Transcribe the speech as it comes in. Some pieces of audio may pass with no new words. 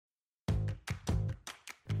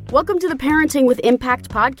Welcome to the Parenting with Impact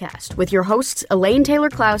podcast with your hosts Elaine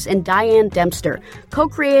Taylor-Klaus and Diane Dempster,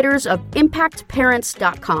 co-creators of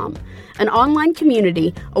ImpactParents.com, an online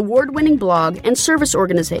community, award-winning blog, and service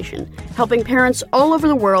organization helping parents all over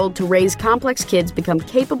the world to raise complex kids become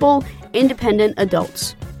capable, independent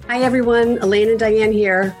adults. Hi everyone, Elaine and Diane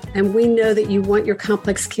here, and we know that you want your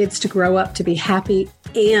complex kids to grow up to be happy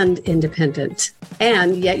and independent,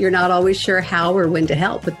 and yet you're not always sure how or when to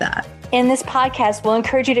help with that. In this podcast, we'll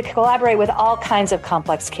encourage you to collaborate with all kinds of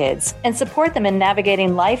complex kids and support them in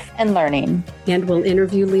navigating life and learning. And we'll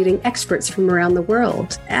interview leading experts from around the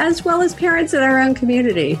world, as well as parents in our own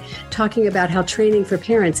community, talking about how training for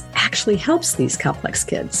parents actually helps these complex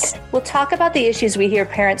kids. We'll talk about the issues we hear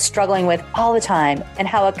parents struggling with all the time and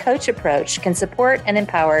how a coach approach can support and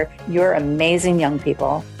empower your amazing young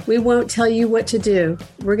people. We won't tell you what to do.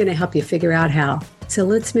 We're going to help you figure out how. So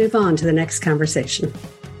let's move on to the next conversation.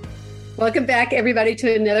 Welcome back, everybody,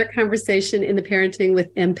 to another conversation in the Parenting with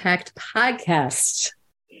Impact podcast.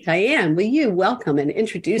 Diane, will you welcome and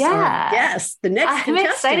introduce our guest, the next I'm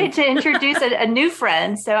contestant? excited to introduce a new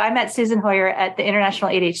friend. So I met Susan Hoyer at the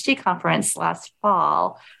International ADHD Conference last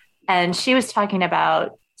fall, and she was talking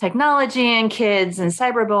about technology and kids and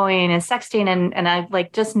cyberbullying and sexting. And I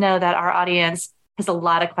just know that our audience has a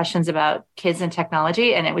lot of questions about kids and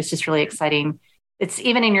technology, and it was just really exciting. It's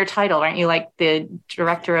even in your title, aren't you? Like the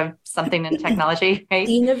director of something in technology, right?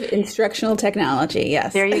 Dean of Instructional Technology,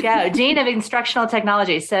 yes. There you go. Dean of Instructional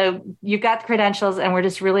Technology. So you've got the credentials, and we're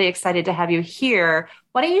just really excited to have you here.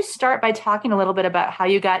 Why don't you start by talking a little bit about how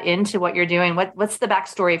you got into what you're doing? What's the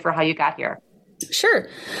backstory for how you got here? Sure.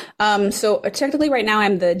 So technically right now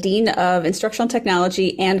I'm the Dean of Instructional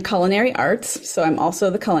Technology and Culinary Arts. So I'm also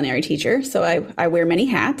the culinary teacher. So I wear many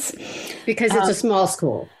hats. Because it's a small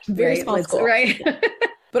school. Very small school. Right.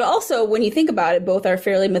 But also, when you think about it, both are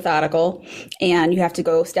fairly methodical, and you have to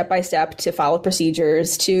go step by step to follow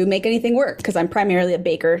procedures to make anything work, because I'm primarily a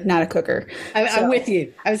baker, not a cooker. I'm with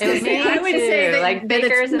you. I would say that, like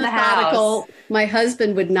bakers in the house. My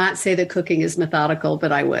husband would not say that cooking is methodical,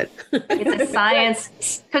 but I would. It's a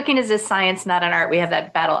science. Cooking is a science, not an art. We have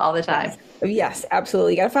that battle all the time. Yes,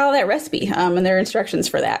 absolutely. You got to follow that recipe and there are instructions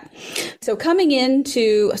for that. So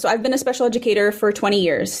I've been a special educator for 20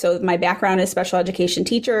 years. So my background is special education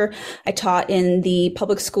teacher. I taught in the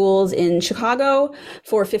public schools in Chicago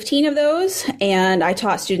for 15 of those, and I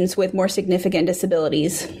taught students with more significant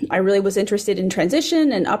disabilities. I really was interested in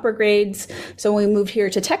transition and upper grades. So when we moved here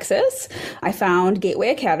to Texas, I found Gateway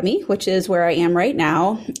Academy, which is where I am right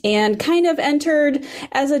now, and kind of entered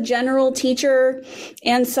as a general teacher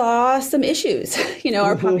and saw some issues.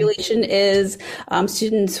 Our population is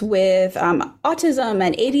students with autism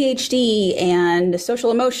and ADHD and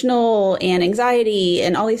social emotional and anxiety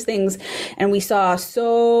and all these things. And we saw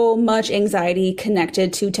so much anxiety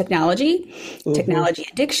connected to technology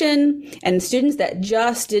addiction, and students that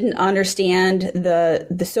just didn't understand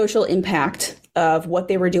the social impact of what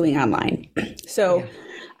they were doing online. So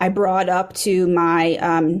I brought up to my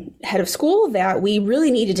head of school that we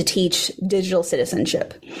really needed to teach digital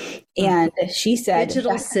citizenship. And she said...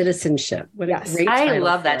 Digital citizenship. What a great title. I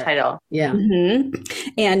love that title. Yeah. Mm-hmm.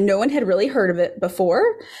 And no one had really heard of it before.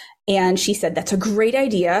 And she said, that's a great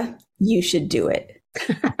idea. You should do it.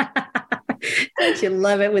 Don't you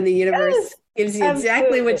love it when the universe gives you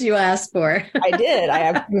exactly what you asked for? I did.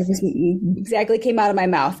 Exactly came out of my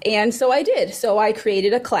mouth. And so I did. So I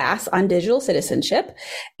created a class on digital citizenship.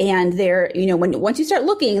 And there, once you start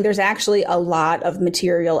looking, there's actually a lot of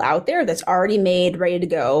material out there that's already made, ready to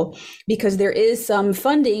go, because there is some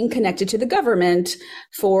funding connected to the government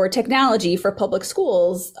for technology for public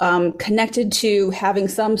schools, connected to having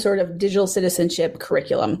some sort of digital citizenship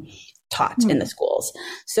curriculum taught in the schools.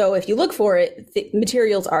 So if you look for it, the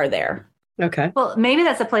materials are there. Okay. Well, maybe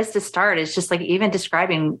that's a place to start. It's just like even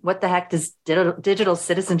describing what the heck does digital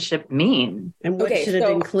citizenship mean? And what should it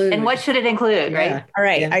include? And what should it include, right? All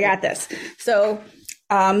right. Yeah. I got this. So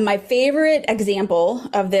my favorite example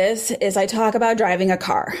of this is I talk about driving a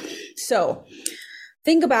car. So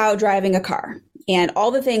think about driving a car and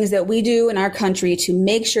all the things that we do in our country to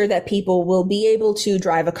make sure that people will be able to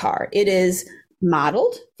drive a car. It is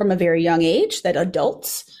modeled from a very young age that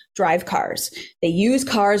adults drive cars. They use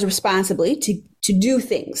cars responsibly to do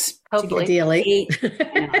things. Hopefully. Ideally.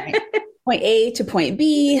 Point A to point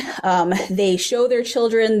B. They show their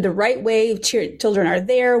children the right way. Children are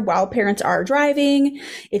there while parents are driving.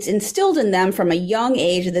 It's instilled in them from a young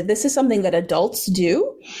age that this is something that adults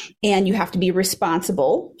do, and you have to be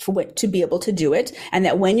responsible to be able to do it. And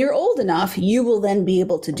that when you're old enough, you will then be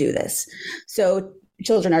able to do this. So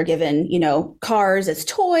children are given, cars as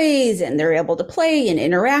toys, and they're able to play and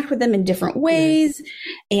interact with them in different ways.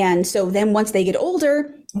 And so then once they get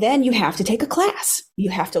older, then you have to take a class. You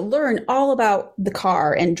have to learn all about the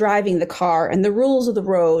car and driving the car and the rules of the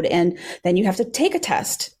road. And then you have to take a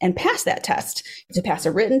test and pass that test. You have to pass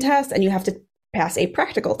a written test, and you have to pass a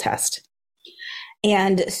practical test.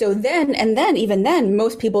 And so even then,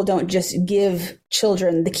 most people don't just give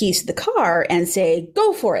children the keys to the car and say,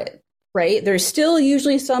 go for it. Right? There's still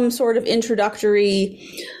usually some sort of introductory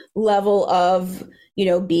level of,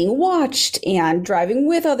 being watched and driving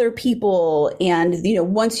with other people. And,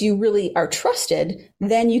 once you really are trusted,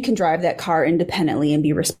 then you can drive that car independently and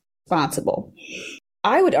be responsible.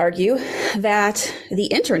 I would argue that the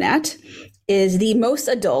internet is the most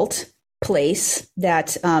adult place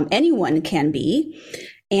that anyone can be.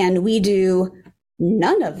 And we do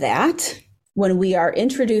none of that when we are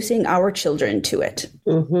introducing our children to it.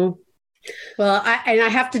 Mm-hmm. Well, I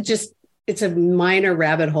have to it's a minor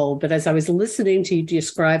rabbit hole, but as I was listening to you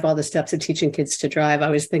describe all the steps of teaching kids to drive,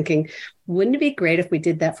 I was thinking, wouldn't it be great if we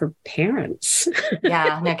did that for parents?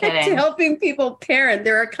 Yeah, no kidding. Helping people parent.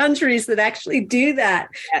 There are countries that actually do that.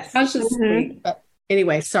 Yes. Consciously. But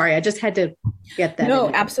anyway, sorry, I just had to get that.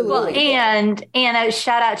 No, absolutely. Well, and a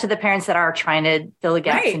shout out to the parents that are trying to fill the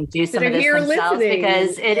gaps and do some of this themselves,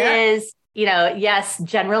 because it is, yes,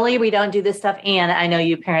 generally we don't do this stuff. And I know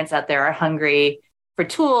you parents out there are hungry for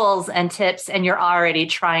tools and tips, and you're already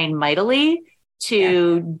trying mightily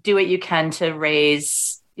to do what you can to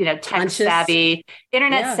raise, tech savvy,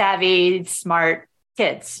 internet savvy, smart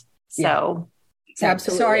kids. So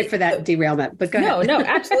absolutely. Sorry for that derailment, but go ahead. No,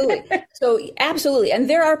 absolutely. So absolutely. And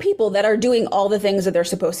there are people that are doing all the things that they're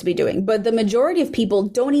supposed to be doing, but the majority of people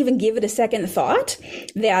don't even give it a second thought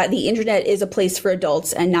that the internet is a place for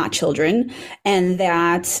adults and not children, and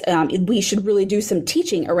that we should really do some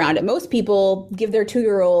teaching around it. Most people give their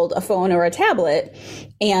 2-year-old a phone or a tablet,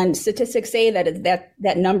 and statistics say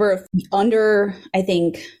that number of under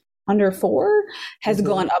 4 has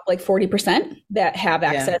gone up like 40% that have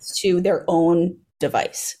access to their own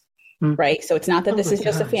device, right? So it's not that this is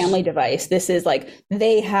just a family device. This is like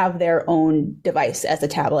they have their own device as a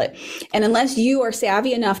tablet. And unless you are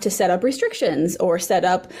savvy enough to set up restrictions or set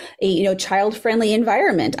up a child-friendly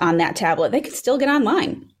environment on that tablet, they could still get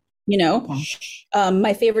online.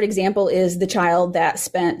 My favorite example is the child that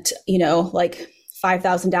spent like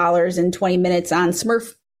 $5,000 in 20 minutes on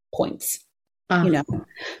Smurf points. So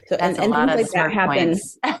and things like that happen.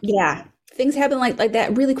 Yeah. Things happen like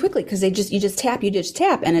that really quickly because you just tap,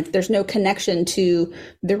 and there's no connection to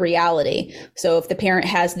the reality. So if the parent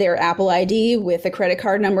has their Apple ID with a credit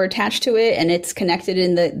card number attached to it and it's connected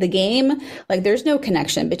in the game, like there's no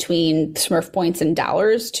connection between Smurf points and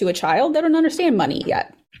dollars to a child that don't understand money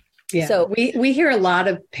yet. Yeah. So we hear a lot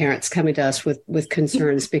of parents coming to us with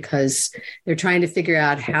concerns because they're trying to figure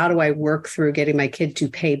out, how do I work through getting my kid to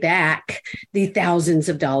pay back the thousands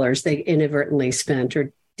of dollars they inadvertently spent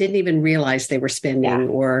or didn't even realize they were spending,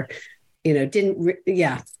 or,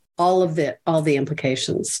 all the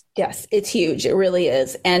implications. Yes, it's huge. It really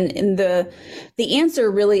is. And the answer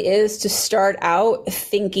really is to start out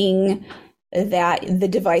thinking that the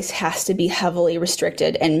device has to be heavily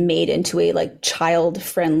restricted and made into a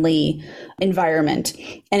child-friendly environment.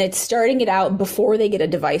 And it's starting it out before they get a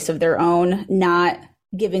device of their own, not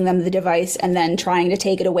giving them the device and then trying to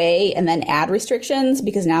take it away and then add restrictions,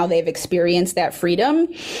 because now they've experienced that freedom.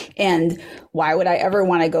 And why would I ever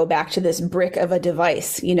want to go back to this brick of a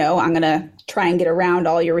device? I'm going to try and get around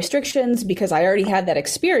all your restrictions because I already had that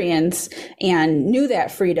experience and knew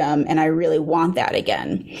that freedom, and I really want that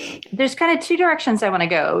again. There's kind of two directions I want to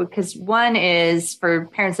go, because one is for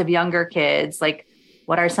parents of younger kids, like,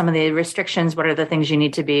 what are some of the restrictions? What are the things you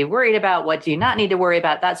need to be worried about? What do you not need to worry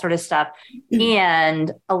about? That sort of stuff.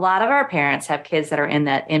 And a lot of our parents have kids that are in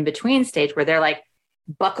that in-between stage where they're like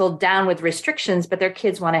buckled down with restrictions, but their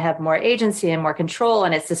kids want to have more agency and more control.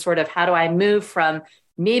 And it's this sort of, how do I move from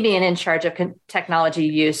me being in charge of technology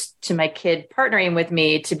use to my kid partnering with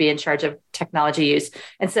me to be in charge of technology use?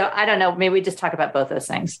 And so I don't know, maybe we just talk about both those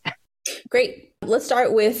things. Great. Let's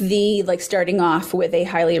start with the starting off with a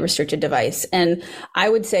highly restricted device. And I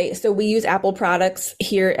would say, so we use Apple products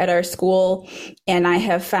here at our school. And I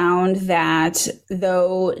have found that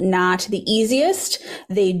though not the easiest,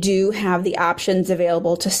 they do have the options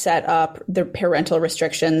available to set up the parental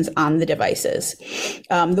restrictions on the devices.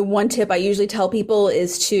 The one tip I usually tell people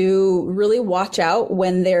is to really watch out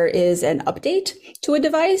when there is an update to a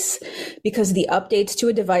device, because the updates to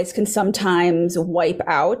a device can sometimes wipe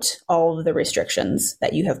out all of the restrictions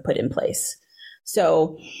that you have put in place.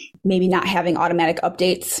 So maybe not having automatic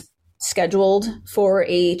updates scheduled for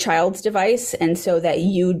a child's device, and so that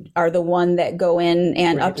you are the one that go in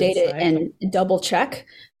and update it and double check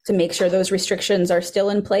to make sure those restrictions are still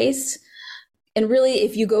in place. And really,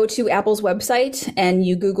 if you go to Apple's website and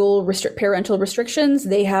you Google parental restrictions,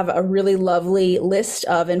 they have a really lovely list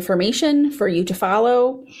of information for you to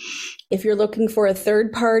follow. If you're looking for a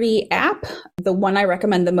third-party app, the one I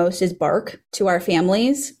recommend the most is Bark to our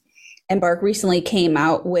families. And Bark recently came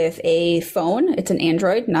out with a phone. It's an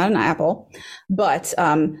Android, not an Apple. But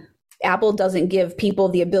Apple doesn't give people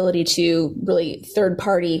the ability to really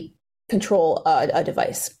third-party control a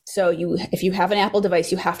device. So if you have an Apple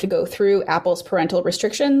device, you have to go through Apple's parental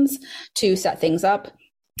restrictions to set things up.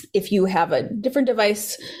 If you have a different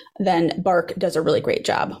device, then Bark does a really great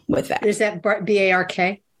job with that. Is that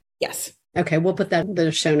BARK? Yes. Okay, we'll put that in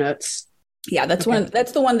the show notes. Yeah, that's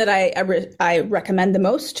the one that I recommend the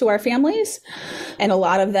most to our families. And a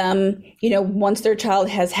lot of them, once their child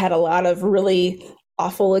has had a lot of really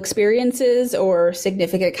awful experiences or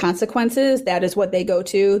significant consequences, that is what they go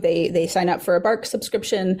to. They sign up for a Bark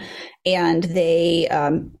subscription and they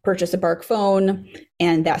purchase a Bark phone,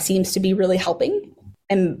 and that seems to be really helping.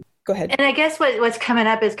 And go ahead. And I guess what's coming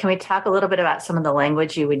up is, can we talk a little bit about some of the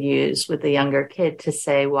language you would use with the younger kid to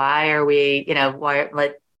say, why are we,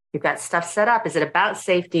 you've got stuff set up. Is it about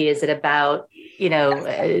safety? Is it about,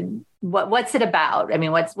 what's it about? I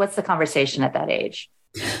mean, what's the conversation at that age?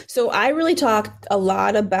 So I really talked a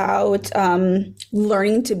lot about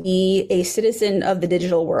learning to be a citizen of the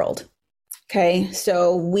digital world. Okay,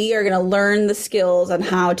 so we are going to learn the skills on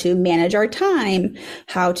how to manage our time,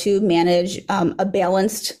 how to manage a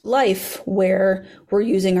balanced life where we're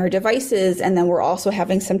using our devices and then we're also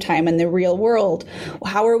having some time in the real world.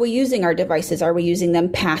 How are we using our devices? Are we using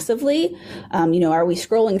them passively? Are we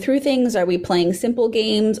scrolling through things? Are we playing simple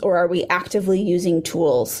games, or are we actively using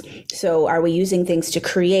tools? So are we using things to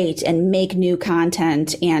create and make new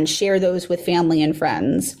content and share those with family and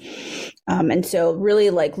friends? And so really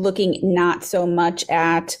looking not so much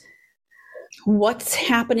at what's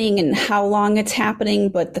happening and how long it's happening,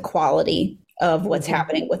 but the quality of what's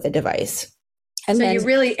happening with the device. And so then you're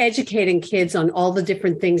really educating kids on all the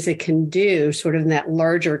different things it can do sort of in that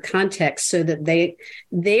larger context, so that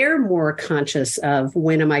they're more conscious of,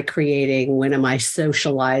 when am I creating, when am I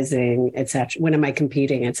socializing, et cetera, when am I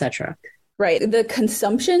competing, et cetera. Right. The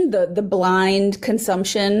consumption, the blind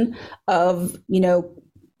consumption of,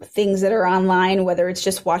 things that are online, whether it's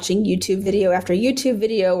just watching YouTube video after YouTube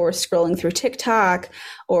video or scrolling through TikTok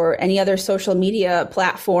or any other social media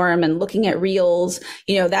platform and looking at reels,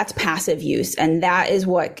 that's passive use. And that is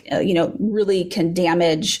what, really can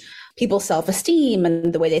damage people's self-esteem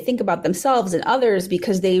and the way they think about themselves and others,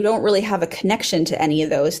 because they don't really have a connection to any of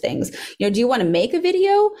those things. Do you want to make a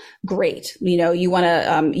video? Great. You want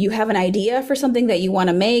to, you have an idea for something that you want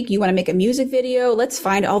to make. You want to make a music video. Let's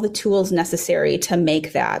find all the tools necessary to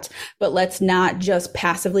make that. But let's not just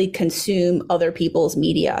passively consume other people's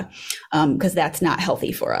media, because that's not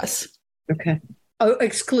healthy for us. Okay. Oh,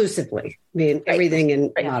 exclusively. I mean, everything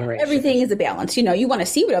in moderation. Everything is a balance. You want to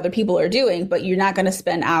see what other people are doing, but you're not going to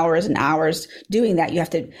spend hours and hours doing that. You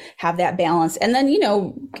have to have that balance. And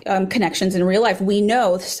then, connections in real life. We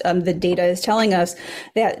know the data is telling us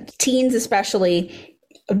that teens especially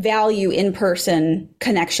value in-person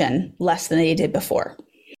connection less than they did before.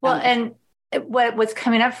 Well, and what's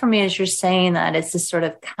coming up for me as you're saying that, it's this sort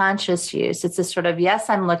of conscious use. It's this sort of, yes,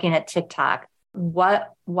 I'm looking at TikTok. Why?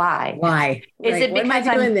 Is it because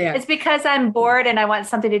it's because I'm bored and I want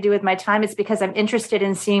something to do with my time? It's because I'm interested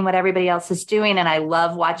in seeing what everybody else is doing and I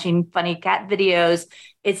love watching funny cat videos.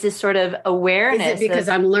 It's this sort of awareness. Is it because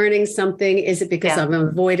I'm learning something? Is it because I'm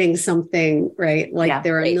avoiding something? Right?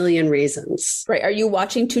 There are a million reasons. Right. Are you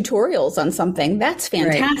watching tutorials on something? That's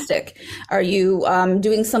fantastic. Right. Are you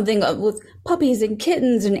doing something with puppies and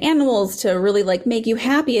kittens and animals to really make you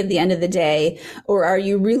happy at the end of the day? Or are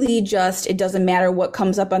you really just, it doesn't matter what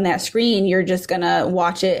comes up on that screen, you're just going to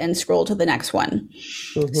watch it and scroll to the next one?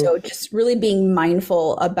 Mm-hmm. So just really being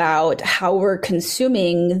mindful about how we're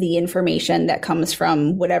consuming the information that comes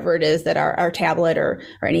from whatever it is that our tablet or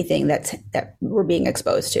anything that we're being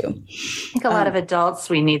exposed to. I think a lot of adults,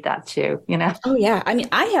 we need that too, Oh yeah. I mean,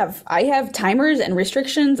 I have timers and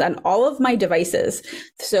restrictions on all of my devices.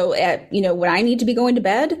 So when I need to be going to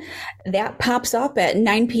bed, that pops up at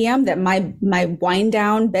 9 p.m. that my wind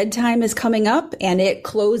down bedtime is coming up, and it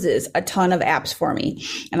closes a ton of apps for me.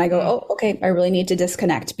 And I go, oh, okay, I really need to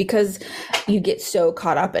disconnect, because you get so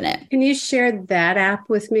caught up in it. Can you share that app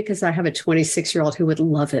with me? Because I have a 26-year-old who would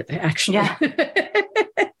love it, actually. Yeah.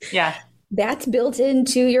 Yeah. That's built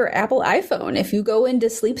into your Apple iPhone. If you go into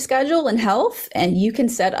sleep schedule and health, and you can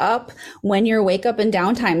set up when your wake up and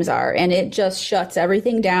down times are, and it just shuts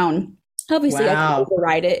everything down. Obviously, I can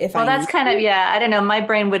override it if that's kind of, I don't know. My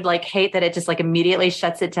brain would like hate that it just like immediately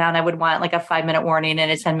shuts it down. I would want like a 5-minute warning and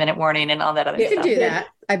a 10-minute warning and all that other stuff. You can do that.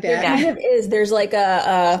 I bet. It kind of is. There's like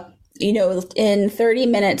in 30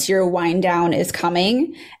 minutes, your wind down is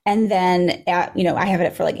coming. And then at, I have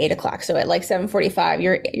it for like 8 o'clock. So at like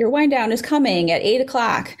 7:45, your wind down is coming at 8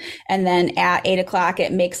 o'clock. And then at 8 o'clock,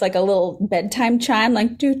 it makes like a little bedtime chime,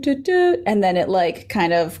 like do, do, do. And then it like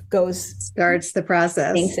kind of starts the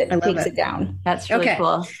process. Takes it down. That's really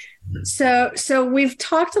cool. So we've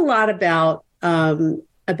talked a lot about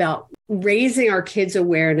raising our kids'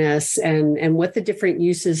 awareness and what the different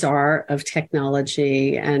uses are of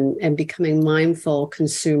technology and becoming mindful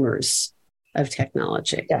consumers of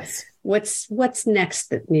technology. Yes. What's next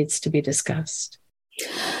that needs to be discussed?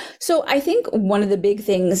 So I think one of the big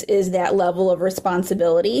things is that level of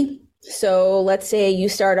responsibility. So let's say you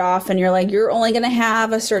start off and you're like, you're only going to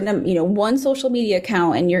have a certain, one social media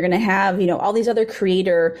account, and you're going to have, all these other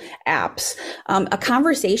creator apps. A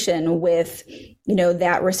conversation with,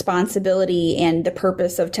 that responsibility and the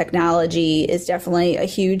purpose of technology is definitely a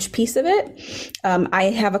huge piece of it. I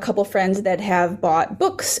have a couple friends that have bought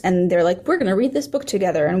books, and they're like, we're going to read this book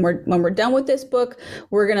together. And when we're done with this book,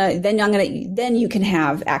 then you can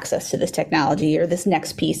have access to this technology or this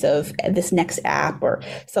next piece of this next app or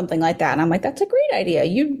something like that. And I'm like, that's a great idea.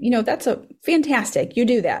 That's a fantastic. You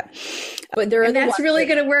do that. But that's really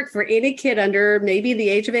going to work for any kid under maybe the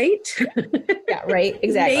age of 8. Yeah, right.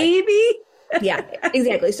 Exactly. Maybe. Yeah,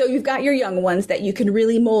 exactly. So you've got your young ones that you can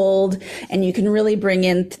really mold and you can really bring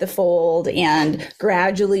into the fold and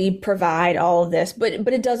gradually provide all of this. But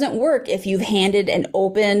it doesn't work if you've handed an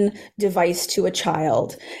open device to a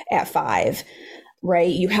child at 5.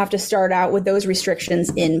 Right? You have to start out with those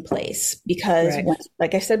restrictions in place because,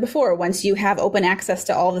 like I said before, once you have open access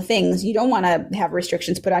to all the things, you don't want to have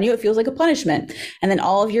restrictions put on you. It feels like a punishment. And then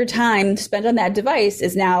all of your time spent on that device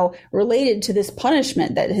is now related to this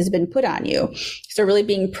punishment that has been put on you. So really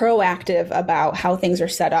being proactive about how things are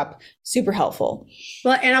set up, super helpful.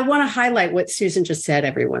 Well, and I want to highlight what Susan just said,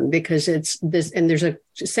 everyone, because it's this, and there's a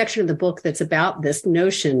section of the book that's about this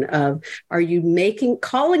notion of, are you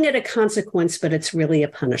calling it a consequence, but it's really a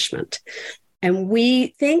punishment. And we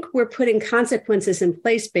think we're putting consequences in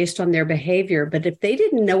place based on their behavior. But if they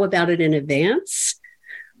didn't know about it in advance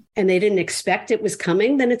and they didn't expect it was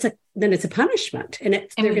coming, then it's a punishment, and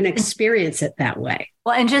they're going to experience it that way.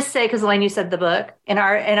 Well, and just say, because Elaine, you said the book in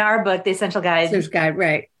our book, The Essential Guide.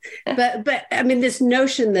 Right. But I mean, this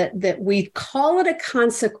notion that we call it a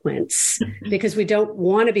consequence because we don't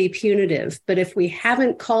want to be punitive. But if we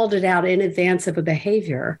haven't called it out in advance of a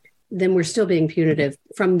behavior, then we're still being punitive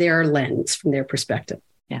from their lens, from their perspective.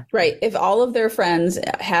 Yeah. Right. If all of their friends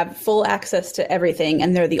have full access to everything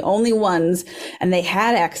and they're the only ones and they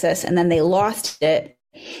had access and then they lost it,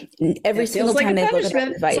 every single time they look at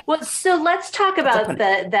that device. Well, so let's talk about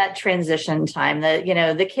that transition time.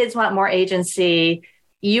 The kids want more agency.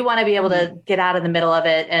 You want to be able to get out in the middle of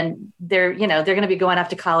it, and they're going to be going off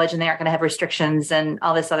to college and they aren't going to have restrictions and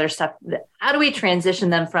all this other stuff. How do we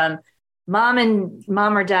transition them from mom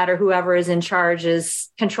or dad or whoever is in charge is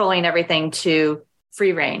controlling everything to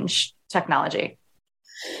free range technology?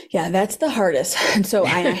 Yeah, that's the hardest. And so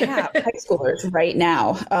I have high schoolers right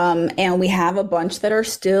now, and we have a bunch that are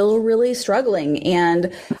still really struggling.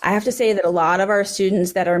 And I have to say that a lot of our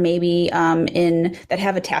students that are maybe that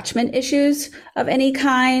have attachment issues of any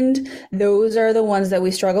kind, those are the ones that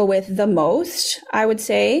we struggle with the most, I would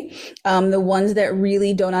say. The ones that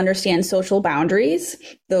really don't understand social boundaries,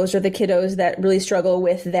 those are the kiddos that really struggle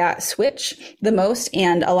with that switch the most.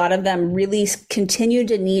 And a lot of them really continue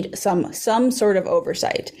to need some sort of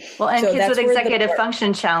oversight. Well, and kids with executive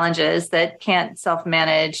function challenges that can't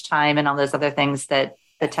self-manage time and all those other things that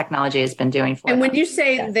the technology has been doing for them. And when you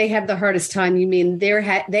say they have the hardest time, you mean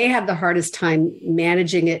they have the hardest time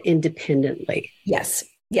managing it independently. Yes,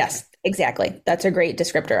 exactly. That's a great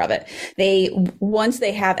descriptor of it. Once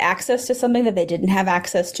they have access to something that they didn't have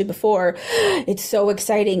access to before, it's so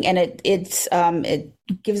exciting, and it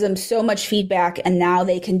gives them so much feedback, and now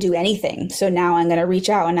they can do anything. So now I'm going to reach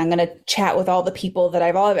out and I'm going to chat with all the people that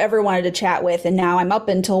I've ever wanted to chat with. And now I'm up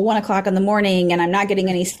until 1 o'clock in the morning and I'm not getting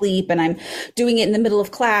any sleep, and I'm doing it in the middle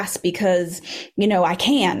of class because, I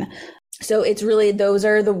can. So it's really, those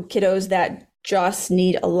are the kiddos that just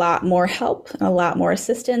need a lot more help, a lot more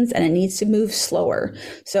assistance, and it needs to move slower.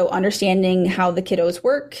 So understanding how the kiddos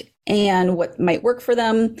work and what might work for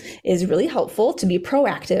them is really helpful to be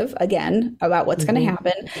proactive, again, about what's going to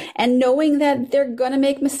happen, and knowing that they're going to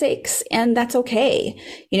make mistakes, and that's okay.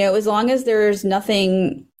 As long as there's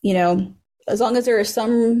nothing, as long as there are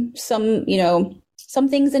some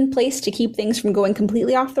things in place to keep things from going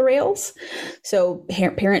completely off the rails. So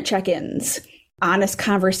parent check-ins, honest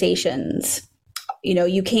conversations.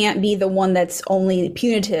 You can't be the one that's only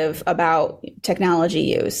punitive about technology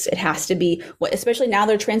use. It has to be, especially now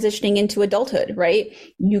they're transitioning into adulthood, right?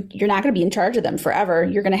 You're not going to be in charge of them forever.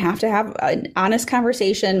 You're going to have an honest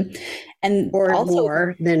conversation, and or also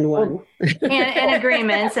more than one, and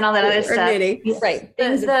agreements and all that other stuff. Many. Right.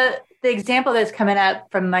 The example that's coming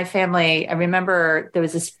up from my family, I remember there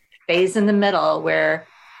was this phase in the middle where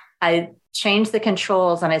I changed the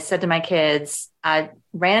controls and I said to my kids, I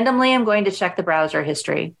randomly am going to check the browser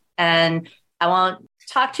history, and I won't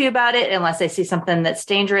talk to you about it unless I see something that's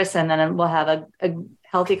dangerous, and then we'll have a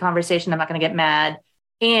healthy conversation. I'm not going to get mad.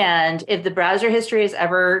 And if the browser history is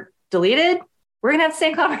ever deleted, we're going to have the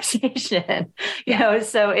same conversation.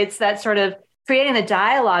 So it's that sort of creating the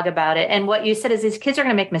dialogue about it. And what you said is these kids are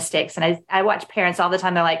going to make mistakes. And I watch parents all the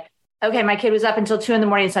time. They're like, okay, my kid was up until 2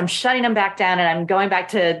 a.m, so I'm shutting them back down and I'm going back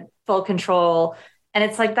to full control. And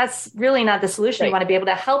it's like, that's really not the solution. Right. You want to be able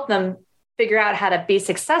to help them figure out how to be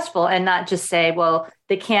successful and not just say, well,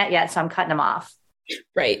 they can't yet, so I'm cutting them off.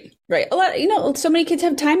 Right. A lot, so many kids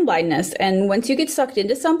have time blindness. And once you get sucked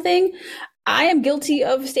into something, I am guilty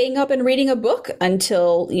of staying up and reading a book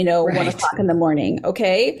until, 1 o'clock in the morning.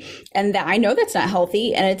 Okay. And I know that's not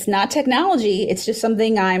healthy, and it's not technology. It's just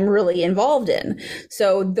something I'm really involved in.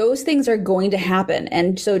 So those things are going to happen.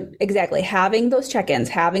 And so exactly having those check-ins,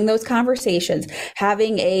 having those conversations,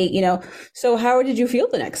 having so how did you feel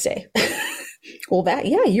the next day? Well,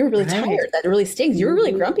 you were really tired. That really stings. You were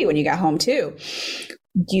really grumpy when you got home too.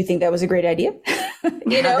 Do you think that was a great idea?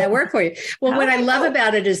 That worked for you. Well, what I love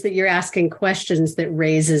about it is that you're asking questions that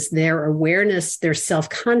raises their awareness, their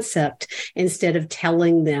self-concept, instead of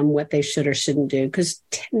telling them what they should or shouldn't do. Because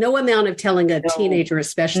no amount of telling a teenager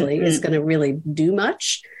especially is going to really do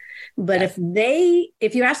much. But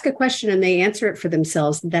if you ask a question and they answer it for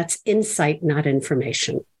themselves, that's insight, not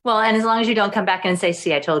information. Well, and as long as you don't come back and say,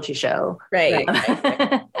 see, I told you so. Right.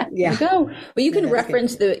 Yeah. Well, you can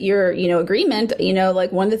reference your agreement.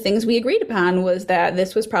 Like one of the things we agreed upon was that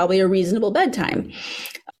this was probably a reasonable bedtime.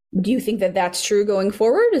 Do you think that that's true going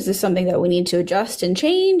forward? Is this something that we need to adjust and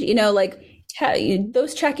change?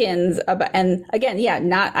 Those check-ins and again,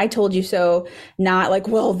 not I told you so, not like,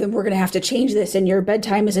 well, then we're going to have to change this and your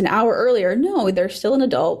bedtime is an hour earlier. No, they're still an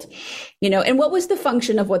adult, and what was the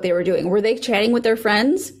function of what they were doing? Were they chatting with their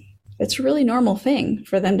friends? It's a really normal thing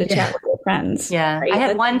for them to chat with their friends. Yeah. Right? I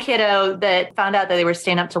had one kiddo that found out that they were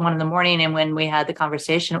staying up till 1 a.m. And when we had the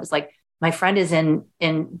conversation, it was like, my friend is in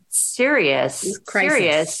serious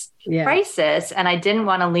crisis. And I didn't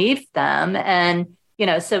want to leave them. And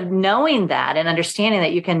so knowing that and understanding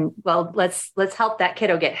that you can, let's help that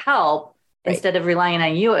kiddo get help instead of relying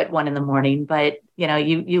on you at 1 a.m. But,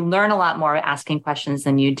 you learn a lot more asking questions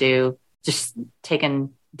than you do just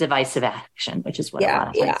taking divisive action, which is what a lot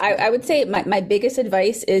of times. I would say my biggest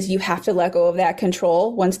advice is you have to let go of that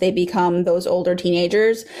control once they become those older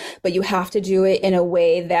teenagers, but you have to do it in a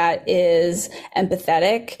way that is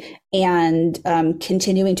empathetic and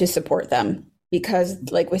continuing to support them. Because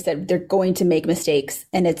like we said, they're going to make mistakes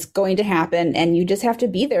and it's going to happen. And you just have to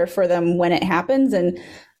be there for them when it happens and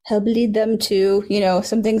help lead them to,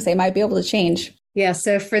 some things they might be able to change. Yeah.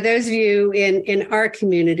 So for those of you in our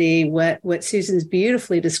community, what Susan's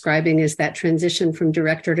beautifully describing is that transition from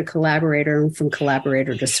director to collaborator and from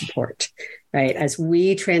collaborator to support, right? As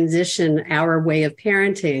we transition our way of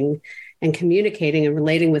parenting and communicating and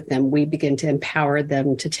relating with them, we begin to empower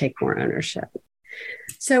them to take more ownership.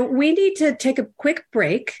 So we need to take a quick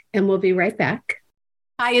break and we'll be right back.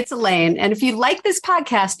 Hi, it's Elaine. And if you like this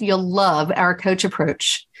podcast, you'll love our coach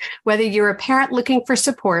approach. Whether you're a parent looking for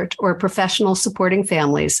support or a professional supporting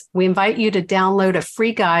families, we invite you to download a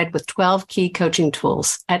free guide with 12 key coaching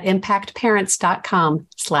tools at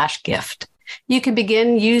impactparents.com/gift. You can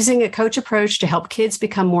begin using a coach approach to help kids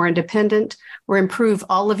become more independent or improve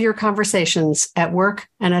all of your conversations at work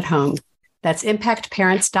and at home. That's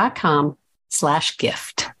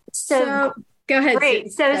impactparents.com/gift. So go ahead.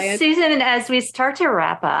 Great. So Susan, as we start to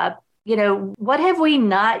wrap up, what have we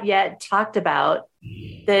not yet talked about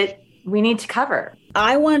that we need to cover?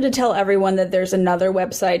 I wanted to tell everyone that there's another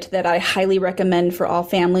website that I highly recommend for all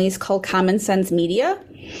families called Common Sense Media.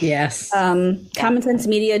 Yes. Common Sense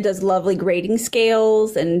Media does lovely grading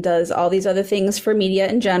scales and does all these other things for media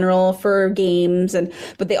in general, for games,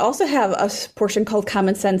 but they also have a portion called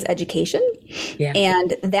Common Sense Education. Yeah.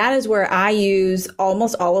 And that is where I use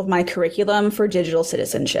almost all of my curriculum for digital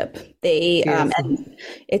citizenship. And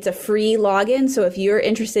it's a free login. So if you're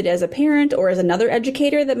interested as a parent or as another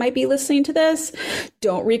educator that might be listening to this,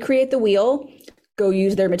 don't recreate the wheel. Go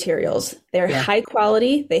use their materials. They're high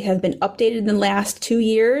quality. They have been updated in the last 2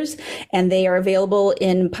 years, and they are available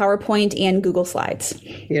in PowerPoint and Google Slides.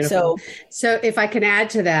 Beautiful. So if I can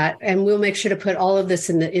add to that, and we'll make sure to put all of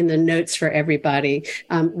this in the notes for everybody.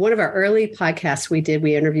 One of our early podcasts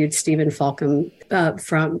we interviewed Stephen Falcom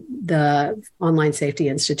from the Online Safety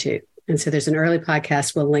Institute. And so there's an early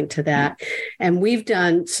podcast. We'll link to that. And we've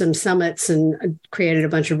done some summits and created a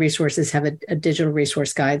bunch of resources, have a digital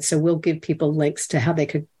resource guide. So we'll give people links to how they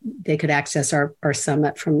could access our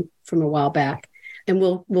summit from a while back. And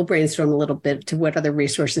we'll brainstorm a little bit to what other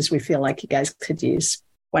resources we feel like you guys could use.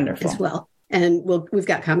 Wonderful. As well. And we've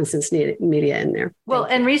got Common Sense Media in there. Well,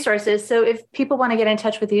 and resources. So if people want to get in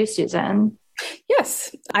touch with you, Susan.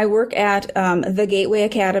 Yes, I work at the Gateway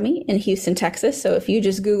Academy in Houston, Texas. So if you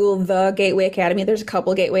just Google the Gateway Academy, there's a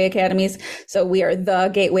couple Gateway Academies. So we are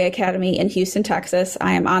the Gateway Academy in Houston, Texas.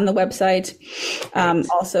 I am on the website.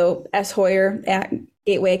 Also, S. Hoyer at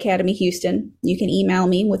Gateway Academy Houston. You can email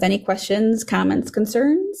me with any questions, comments,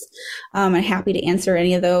 concerns. I'm happy to answer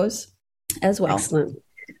any of those as well. Excellent.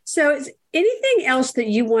 So is anything else that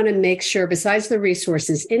you want to make sure, besides the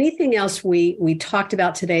resources, anything else we talked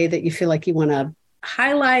about today that you feel like you want to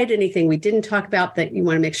highlight, anything we didn't talk about that you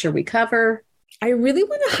want to make sure we cover? I really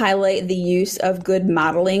want to highlight the use of good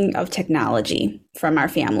modeling of technology from our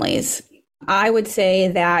families. I would say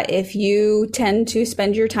that if you tend to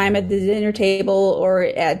spend your time at the dinner table or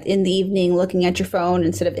in the evening looking at your phone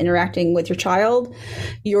instead of interacting with your child,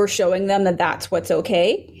 you're showing them that that's what's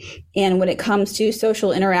okay. And when it comes to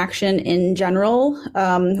social interaction in general,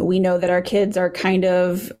 we know that our kids are kind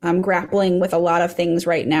of grappling with a lot of things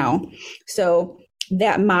right now. So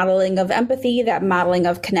that modeling of empathy, that modeling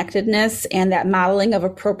of connectedness, and that modeling of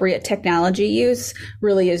appropriate technology use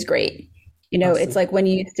really is great. You know, awesome. It's like when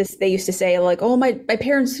they used to say like, oh, my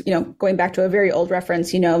parents, going back to a very old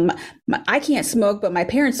reference, I can't smoke, but my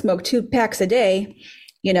parents smoke 2 packs a day,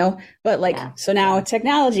 but so now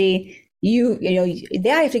technology,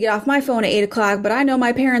 I have to get off my phone at 8:00, but I know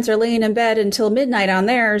my parents are laying in bed until midnight on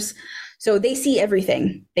theirs. So they see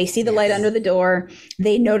everything. They see the light under the door.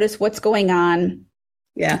 They notice what's going on.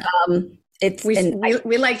 Yeah.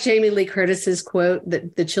 We like Jamie Lee Curtis's quote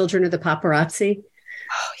that the children are the paparazzi.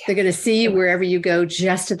 Oh, yeah. They're going to see you wherever you go,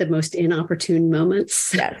 just at the most inopportune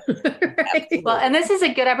moments. Yes. Right? Well, and this is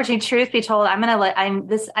a good opportunity. Truth be told,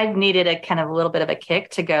 I've needed a kind of a little bit of a kick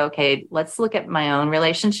to go, okay, let's look at my own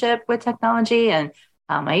relationship with technology and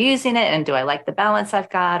how am I using it? And do I like the balance I've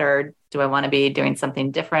got, or do I want to be doing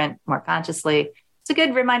something different more consciously? It's a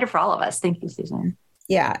good reminder for all of us. Thank you, Susan.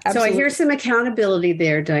 Yeah, absolutely. So I hear some accountability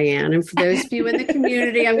there, Diane. And for those of you in the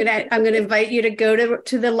community, I'm gonna invite you to go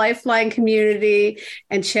to the Lifeline community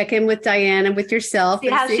and check in with Diane and with yourself. See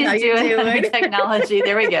how she's doing technology.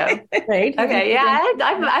 There we go. Right. Okay. Yeah,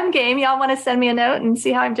 I'm game. Y'all want to send me a note and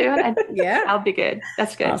see how I'm doing? Yeah, I'll be good.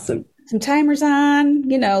 That's good. Awesome. Some timers on,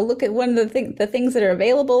 look at one of the things that are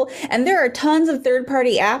available. And there are tons of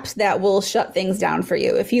third-party apps that will shut things down for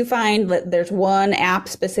you. If you find that there's one app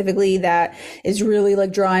specifically that is really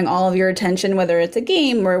like drawing all of your attention, whether it's a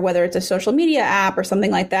game or whether it's a social media app or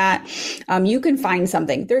something like that, you can find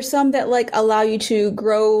something. There's some that like allow you to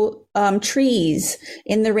grow trees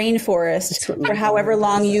in the rainforest for however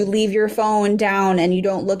long you leave your phone down and you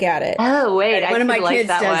don't look at it. Oh, wait. One of my kids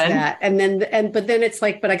does that. But then it's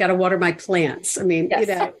like, but I got to water my plants. I mean, yes.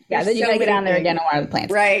 Yeah, then you got to get down there again and water the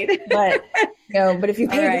plants. Right. But, but if you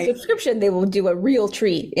pay the subscription, they will do a real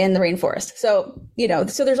tree in the rainforest. So,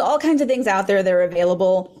 so there's all kinds of things out there that are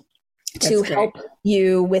available to help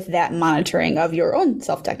you with that monitoring of your own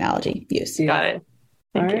self-technology use. Got it.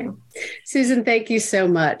 Thank you. Susan, thank you so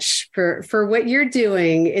much for what you're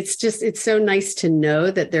doing. It's so nice to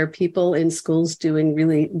know that there are people in schools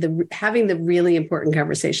doing having the really important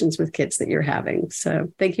conversations with kids that you're having.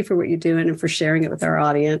 So thank you for what you're doing and for sharing it with our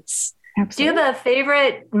audience. Absolutely. Do you have a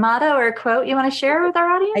favorite motto or quote you want to share with our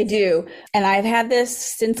audience? I do. And I've had this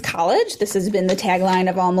since college. This has been the tagline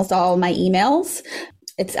of almost all of my emails.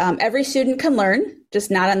 It's every student can learn,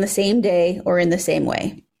 just not on the same day or in the same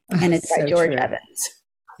way. And it's by George Evans.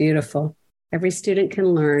 Beautiful. Every student can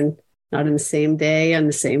learn, not in the same day, and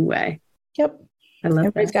the same way. Yep. I love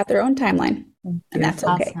Everybody's got their own timeline, and that's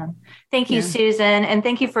okay. Awesome. Thank you, Susan. And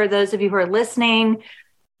thank you for those of you who are listening.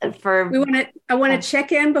 I want to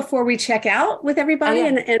check in before we check out with everybody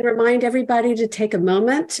and remind everybody to take a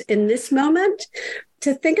moment in this moment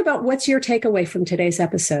to think about what's your takeaway from today's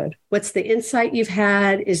episode. What's the insight you've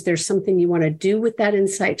had? Is there something you want to do with that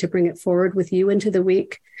insight to bring it forward with you into the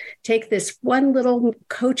week? Take this one little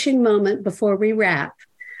coaching moment before we wrap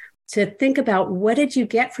to think about, what did you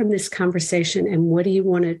get from this conversation and what do you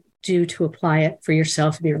want to do to apply it for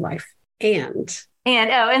yourself in your life? And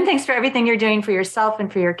thanks for everything you're doing for yourself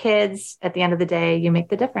and for your kids. At the end of the day, you make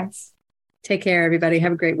the difference. Take care, everybody.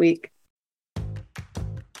 Have a great week.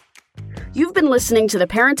 You've been listening to the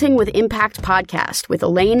Parenting with Impact podcast with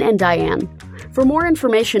Elaine and Diane. For more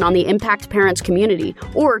information on the Impact Parents community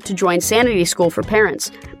or to join Sanity School for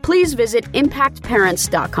Parents, please visit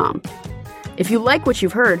impactparents.com. If you like what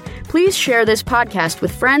you've heard, please share this podcast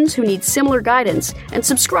with friends who need similar guidance and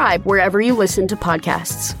subscribe wherever you listen to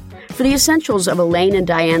podcasts. For the essentials of Elaine and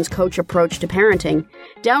Diane's coach approach to parenting,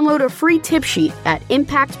 download a free tip sheet at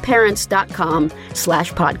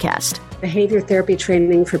impactparents.com/podcast. Behavior therapy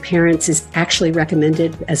training for parents is actually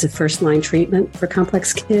recommended as a first-line treatment for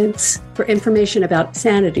complex kids. For information about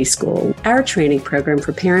Sanity School, our training program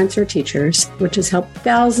for parents or teachers, which has helped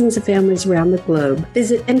thousands of families around the globe,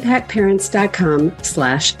 visit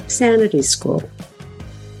impactparents.com/Sanity School.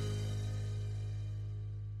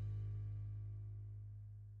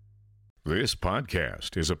 This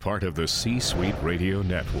podcast is a part of the C-Suite Radio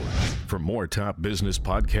Network. For more top business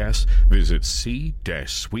podcasts, visit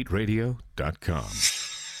c-suiteradio.com.